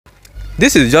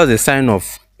This is just a sign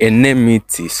of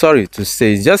enmity. Sorry to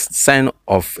say, it's just a sign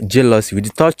of jealousy with a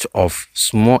touch of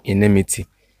small enmity.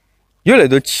 YUL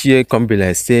Edochie come be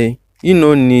like say, you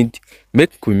no need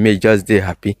make Queen just dey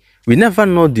happy. We never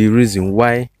know the reason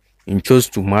why he chose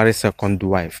to marry second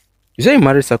wife. You say you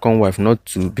marry second wife not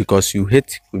to because you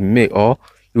hate Queen or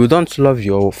you don't love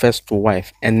your first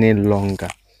wife any longer.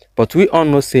 But we all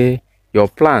know say your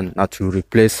plan na to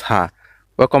replace her.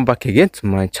 Welcome back again to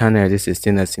my channel. This is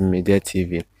Tinas Media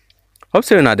TV. Hope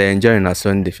so you dey enjoy your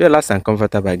Sunday. Feel last and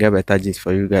comfortable. I get better gist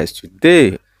for you guys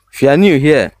today. If you are new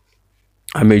here,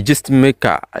 I'm a gist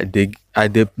maker. I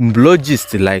dey blow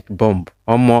gist like bomb.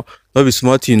 Omo, no be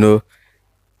smart, you know.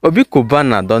 OBI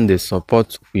CUBANA don dey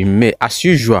support Queen as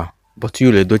usual, but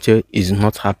YUL Edochie is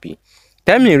not happy.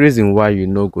 Tell me a reason why you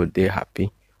no go dey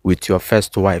happy with your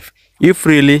first wife. If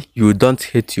really you don't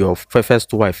hate your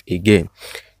first wife again.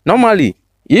 Normally,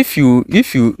 in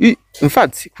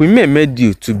fact, Queen made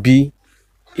you to be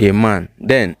a man.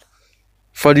 Then,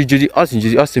 for the Judy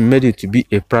Austin made you to be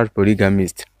a proud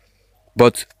polygamist.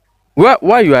 But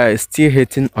why you are still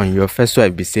hating on your first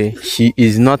wife be say she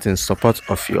is not in support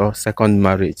of your second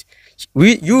marriage.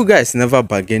 You guys never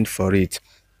bargained for it.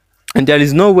 And there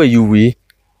is no way you will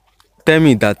tell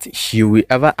me that she will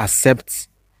ever accept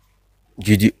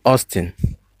Judy Austin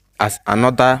as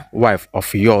another wife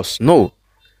of yours. No.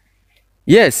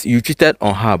 Yes, you cheated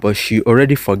on her, but she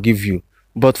already forgive you.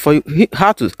 But for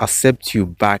her to accept you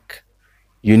back,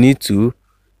 you need to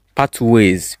part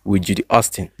ways with Judy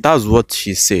Austin. That's what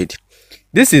she said.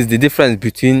 This is the difference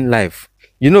between life.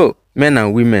 You know, men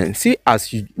and women. See,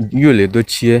 as YUL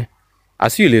Edochie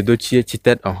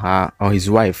cheated on his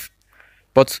wife.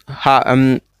 But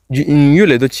her YUL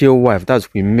Edochie wife, that's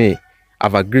Queen,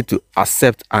 have agreed to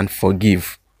accept and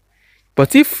forgive.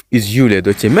 But if it's YUL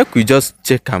Edochie, make we just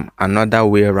check him another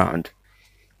way around.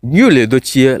 YUL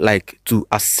Edochie like to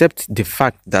accept the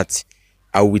fact that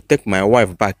I will take my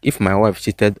wife back if my wife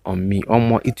cheated on me. Or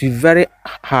more, it will be very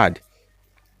hard.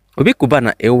 OBI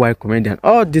CUBANA, AY comedian,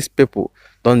 all these people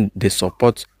don't they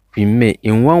support Queen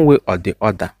in one way or the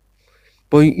other.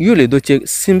 But YUL Edochie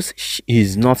seems he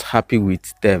is not happy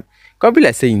with them. Can't be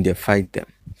like saying they fight them.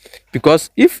 Because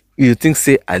if you think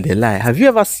say are they lie, have you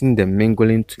ever seen them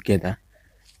mingling together?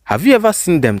 Have you ever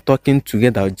seen them talking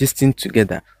together or gisting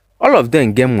together? All of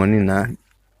them get money now,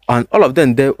 and all of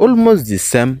them they're almost the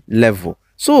same level.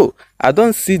 So I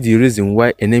don't see the reason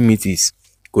why enmities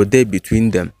go there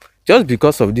between them. Just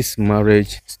because of this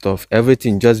marriage stuff,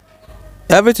 everything just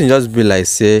be like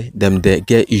say them they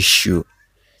get issue.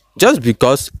 Just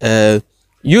because YUL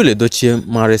Edochie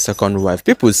marry second wife,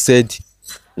 people said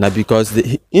now because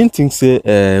he think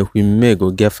say we may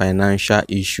go get financial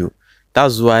issue.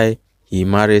 That's why he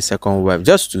married second wife,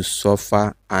 just to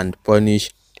suffer and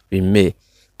punish Queen.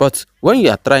 But when you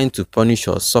are trying to punish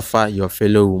or suffer your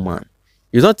fellow woman,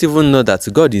 you don't even know that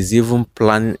God is even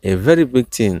planning a very big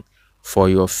thing for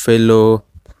your fellow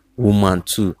woman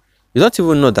too. You don't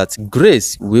even know that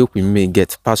grace will Queen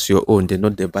get past your own. They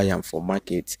not they buy them for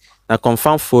market. Now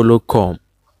confirm follow come.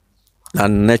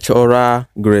 And natural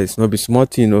grace, no be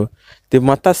smart, you know. The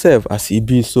matter self as he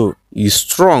be so is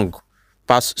strong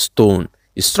past stone.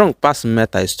 It's strong past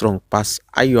metal, it's strong past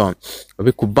iron.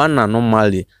 OBI CUBANA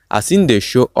normally, as in they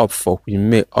show up for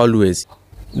Queen always.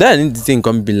 Then the thing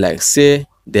can be like, say,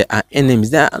 they are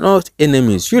enemies. They are not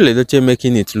enemies. YUL Edochie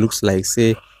making it looks like,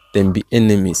 say, them be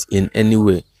enemies in any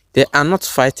way. They are not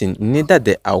fighting, neither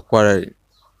they are quarreling.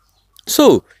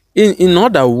 So, in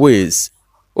other ways,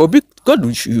 God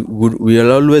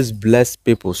will always bless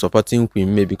people supporting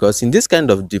Queen because in this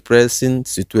kind of depressing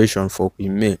situation for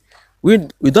Queen, we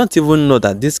don't even know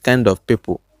that this kind of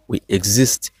people will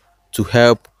exist to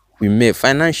help Queen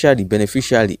financially,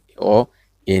 beneficially, or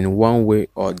in one way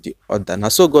or the other. Now,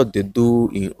 so God they do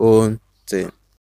in own thing.